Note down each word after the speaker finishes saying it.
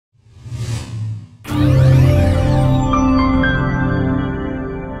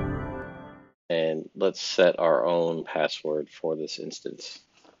let's set our own password for this instance.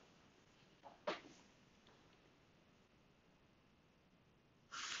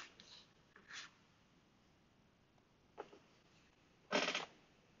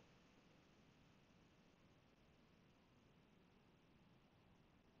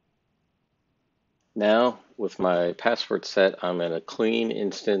 Now, with my password set, I'm in a clean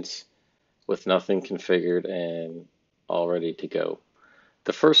instance with nothing configured and all ready to go.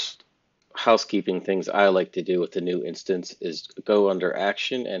 The first housekeeping things I like to do with the new instance is go under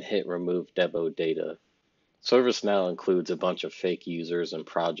Action and hit Remove Demo Data. ServiceNow includes a bunch of fake users and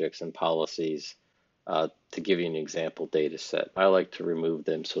projects and policies. To give you an example data set, I like to remove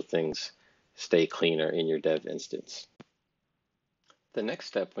them so things stay cleaner in your dev instance. The next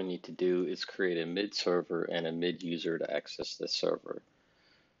step we need to do is create a mid server and a mid user to access this server.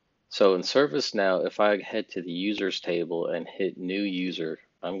 So in ServiceNow, if I head to the users table and hit new user,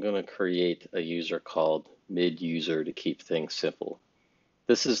 I'm going to create a user called mid user to keep things simple.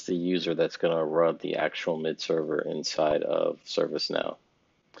 This is the user that's going to run the actual mid server inside of ServiceNow.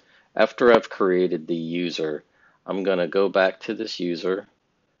 After I've created the user, I'm going to go back to this user,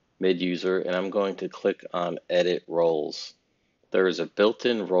 mid user, and I'm going to click on edit roles. There is a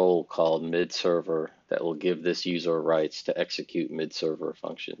built-in role called MidServer that will give this user rights to execute MidServer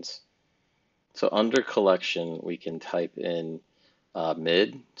functions. So under collection, we can type in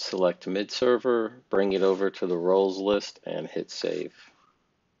mid, select MidServer, bring it over to the roles list, and hit save.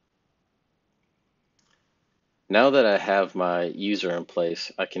 Now that I have my user in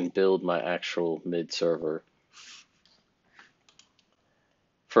place, I can build my actual MidServer.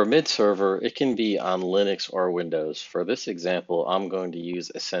 For MidServer, it can be on Linux or Windows. For this example, I'm going to use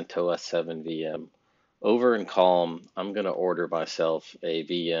a CentOS 7 VM. Over in Calm, I'm going to order myself a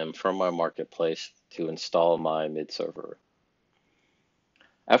VM from my marketplace to install my MidServer.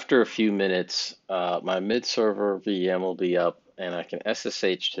 After a few minutes, my MidServer VM will be up and I can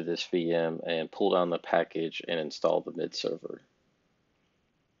SSH to this VM and pull down the package and install the MidServer.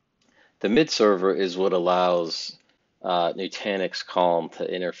 The MidServer is what allows Nutanix Calm to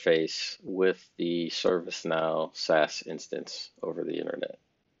interface with the ServiceNow SaaS instance over the internet.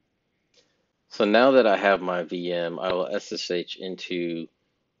 So now that I have my VM, I will SSH into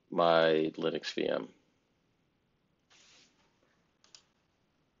my Linux VM.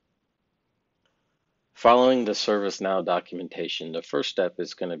 Following the ServiceNow documentation, the first step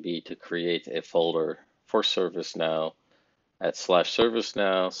is going to be to create a folder for ServiceNow at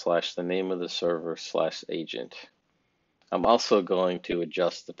 /ServiceNow/ the name of the server /agent. I'm also going to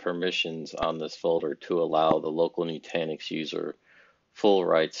adjust the permissions on this folder to allow the local Nutanix user full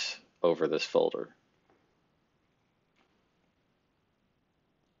rights over this folder.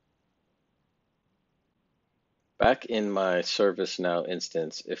 Back in my ServiceNow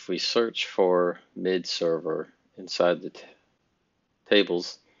instance, if we search for MidServer inside the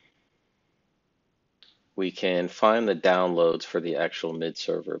tables, we can find the downloads for the actual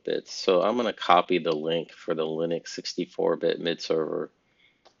MidServer bits. So I'm going to copy the link for the Linux 64-bit MidServer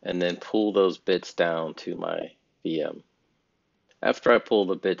and then pull those bits down to my VM. After I pull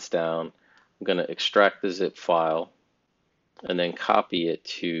the bits down, I'm going to extract the zip file and then copy it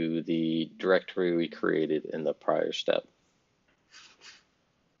to the directory we created in the prior step.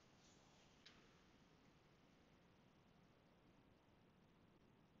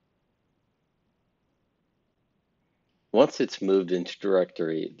 Once it's moved into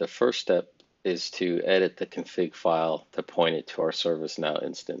directory, the first step is to edit the config file to point it to our ServiceNow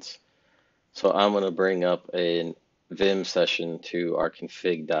instance. So I'm going to bring up a Vim session to our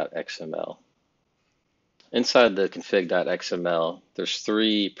config.xml. Inside the config.xml, there's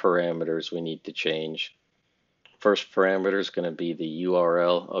 3 parameters we need to change. First parameter is going to be the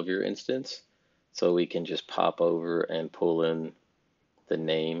URL of your instance. So we can just pop over and pull in the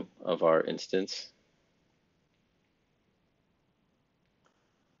name of our instance.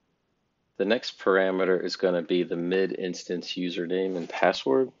 The next parameter is going to be the mid instance username and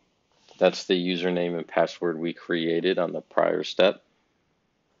password. That's the username and password we created on the prior step.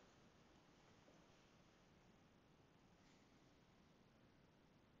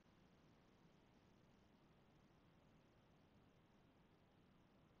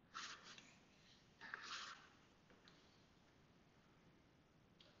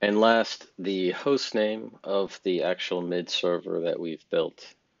 And last, the host name of the actual mid server that we've built.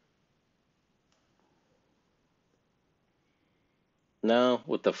 Now,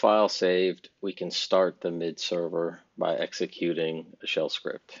 with the file saved, we can start the mid server by executing a shell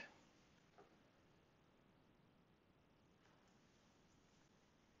script.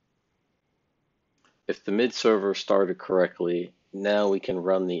 If the mid server started correctly, Now we can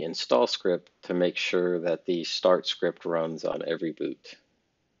run the install script to make sure that the start script runs on every boot.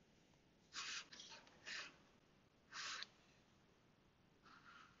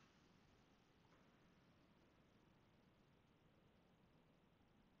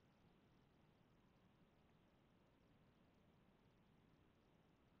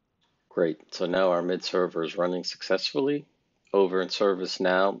 Great, so now our MidServer is running successfully. Over in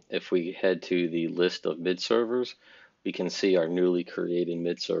ServiceNow, if we head to the list of MidServers, we can see our newly created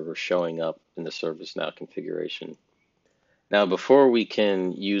MidServer showing up in the ServiceNow configuration. Now, before we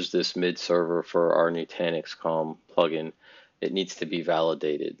can use this MidServer for our Nutanix Calm plugin, it needs to be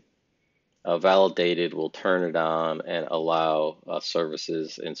validated. Validated will turn it on and allow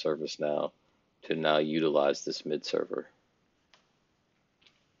services in ServiceNow to now utilize this MidServer.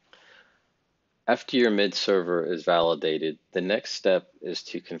 After your MidServer is validated, the next step is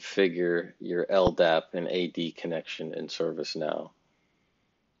to configure your LDAP and AD connection in ServiceNow.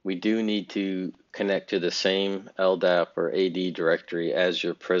 We do need to connect to the same LDAP or AD directory as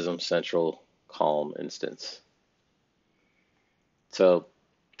your Prism Central Calm instance. So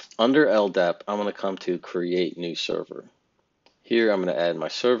under LDAP, I'm going to come to Create New Server. Here I'm going to add my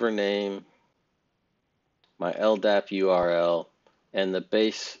server name, my LDAP URL, and the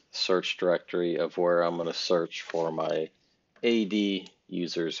base search directory of where I'm going to search for my AD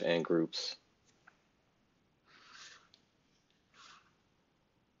users and groups.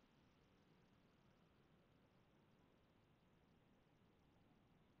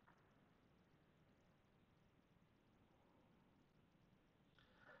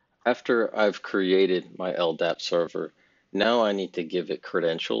 After I've created my LDAP server, now I need to give it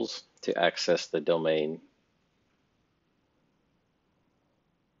credentials to access the domain.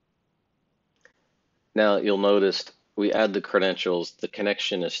 Now you'll notice we add the credentials, the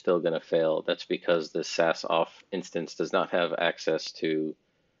connection is still going to fail. That's because the SaaS off instance does not have access to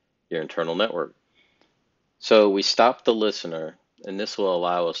your internal network. So we stop the listener, and this will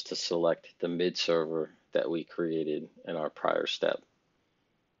allow us to select the MidServer that we created in our prior step.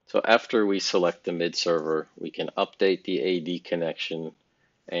 So after we select the MidServer, we can update the AD connection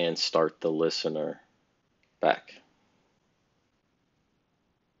and start the listener back.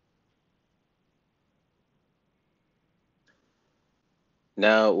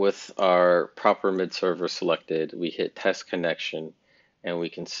 Now with our proper MidServer selected, we hit test connection and we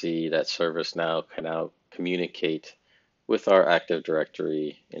can see that ServiceNow can now communicate with our Active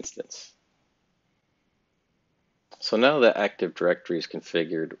Directory instance. So now that Active Directory is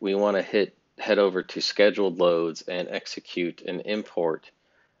configured, we want to head over to scheduled loads and execute an import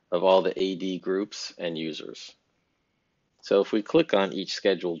of all the AD groups and users. So if we click on each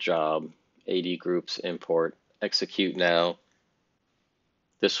scheduled job, AD groups import, execute now,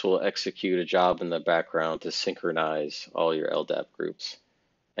 this will execute a job in the background to synchronize all your LDAP groups.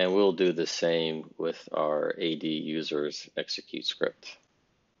 And we'll do the same with our AD users execute script.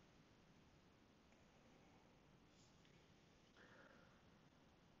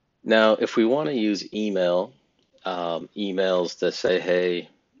 Now, if we want to use email, emails that say, hey,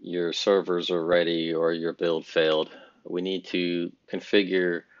 your servers are ready or your build failed, we need to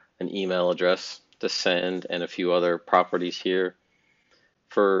configure an email address to send and a few other properties here.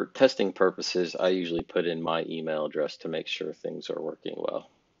 For testing purposes, I usually put in my email address to make sure things are working well.